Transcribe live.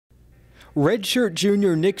Redshirt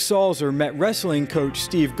junior Nick Sulzer met wrestling coach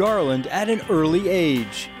Steve Garland at an early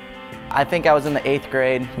age. I think I was in the 8th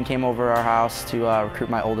grade. He came over to our house to recruit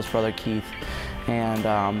my oldest brother, Keith.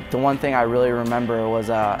 And the one thing I really remember was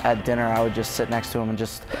at dinner, I would just sit next to him and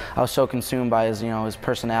I was so consumed by his, his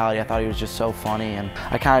personality. I thought he was just so funny, and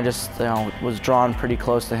I kind of just, was drawn pretty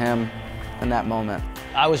close to him in that moment.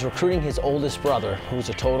 I was recruiting his oldest brother, who was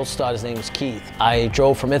a total stud. His name was Keith. I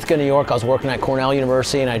drove from Ithaca, New York. I was working at Cornell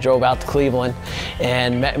University, and I drove out to Cleveland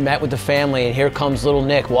and met with the family, and here comes little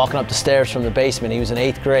Nick walking up the stairs from the basement. He was in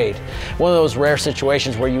 8th grade. One of those rare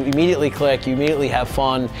situations where you immediately click, you immediately have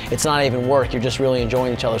fun. It's not even work, you're just really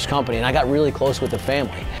enjoying each other's company, and I got really close with the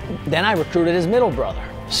family. Then I recruited his middle brother.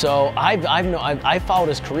 So I followed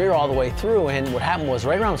his career all the way through, and what happened was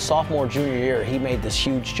right around sophomore, junior year, he made this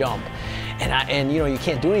huge jump. And you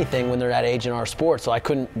can't do anything when they're that age in our sport, so I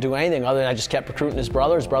couldn't do anything other than I just kept recruiting his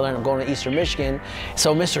brother. His brother ended up going to Eastern Michigan.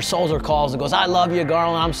 So Mr. Sulzer calls and goes, "I love you,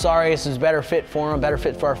 Garland. I'm sorry, this is better fit for him, better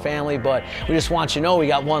fit for our family, but we just want you to know we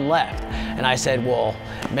got one left." And I said, "Well,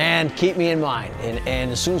 man, keep me in mind."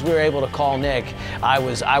 And as soon as we were able to call Nick, I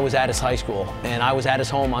was at his high school, and I was at his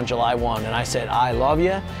home on July 1, and I said, "I love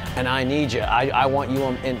you, and I need you. I want you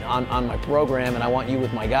on my program, and I want you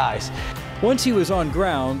with my guys." Once he was on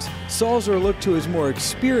grounds, Sulzer looked to his more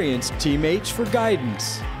experienced teammates for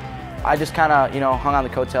guidance. I just kind of, hung on the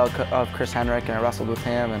coattail of Chris Henrik, and I wrestled with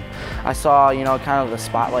him, and I saw, kind of the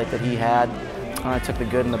spotlight that he had, and I took the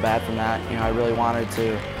good and the bad from that. I really wanted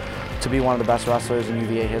to be one of the best wrestlers in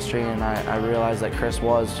UVA history, and I realized that Chris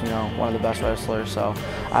was, one of the best wrestlers, so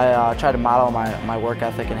I tried to model my work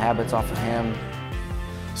ethic and habits off of him.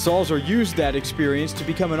 Sulzer used that experience to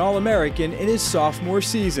become an All-American in his sophomore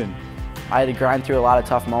season. I had to grind through a lot of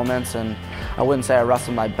tough moments, and I wouldn't say I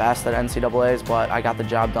wrestled my best at NCAAs, but I got the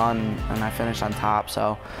job done and I finished on top.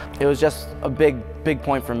 So it was just a big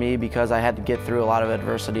point for me because I had to get through a lot of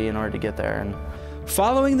adversity in order to get there. And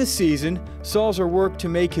following the season, Sulzer worked to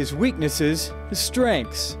make his weaknesses his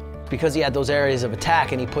strengths. Because he had those areas of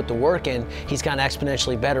attack and he put the work in, he's gotten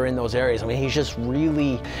exponentially better in those areas. I mean, he's just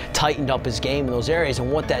really tightened up his game in those areas. And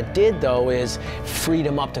what that did, though, is freed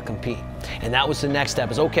him up to compete. And that was the next step,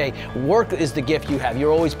 is okay, work is the gift you have.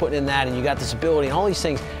 You're always putting in that, and you got this ability and all these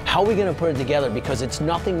things. How are we gonna put it together? Because it's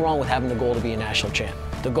nothing wrong with having the goal to be a national champ.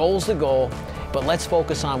 The goal's the goal, but let's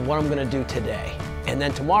focus on what I'm gonna do today. And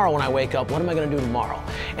then tomorrow when I wake up, what am I going to do tomorrow?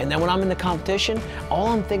 And then when I'm in the competition, all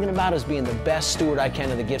I'm thinking about is being the best steward I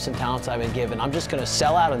can of the gifts and talents I've been given. I'm just going to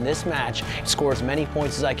sell out in this match, score as many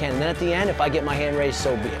points as I can, and then at the end, if I get my hand raised,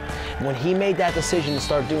 so be it. And when he made that decision to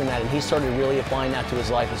start doing that, and he started really applying that to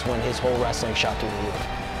his life, is when his whole wrestling shot through the roof.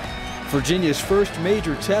 Virginia's first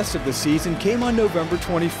major test of the season came on November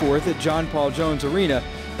 24th at John Paul Jones Arena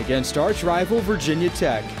against arch rival Virginia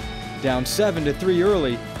Tech. Down 7-3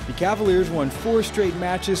 early, the Cavaliers won 4 straight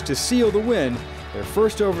matches to seal the win, their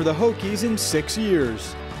first over the Hokies in 6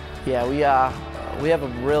 years. Yeah, we have a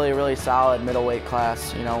really solid middleweight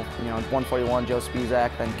class. 141, Joe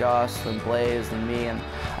Spizak, then Gus, then Blaze, then me, and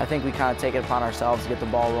I think we kind of take it upon ourselves to get the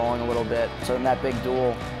ball rolling a little bit. So in that big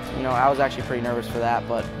duel, I was actually pretty nervous for that,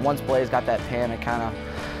 but once Blaze got that pin, it kind of,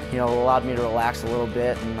 allowed me to relax a little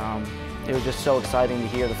bit, and it was just so exciting to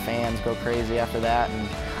hear the fans go crazy after that, and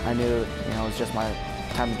I knew, it was just my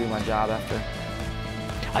time to do my job after.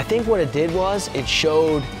 I think what it did was it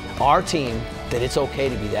showed our team that it's okay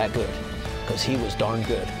to be that good, because he was darn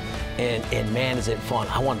good. And man, is it fun.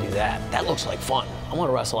 I want to do that. That looks like fun. I want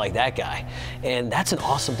to wrestle like that guy. And that's an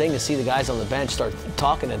awesome thing to see the guys on the bench start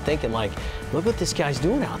talking and thinking like, look what this guy's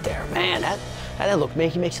doing out there. Man,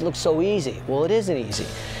 he makes it look so easy. Well, it isn't easy.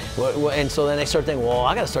 And so then they start thinking, well,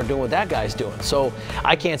 I got to start doing what that guy's doing. So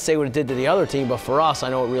I can't say what it did to the other team, but for us, I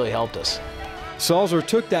know it really helped us. Sulzer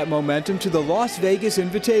took that momentum to the Las Vegas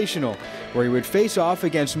Invitational, where he would face off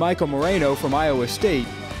against Michael Moreno from Iowa State,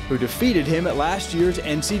 who defeated him at last year's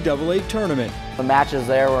NCAA tournament. The matches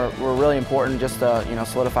there were really important just to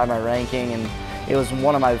solidify my ranking, and it was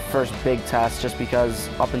one of my first big tests just because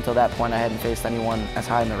up until that point I hadn't faced anyone as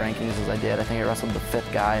high in the rankings as I did. I think I wrestled the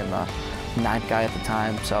 5th guy and the 9th guy at the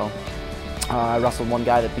time, so I wrestled one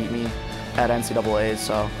guy that beat me at NCAAs,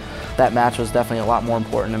 so that match was definitely a lot more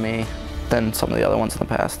important to me than some of the other ones in the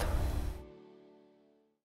past.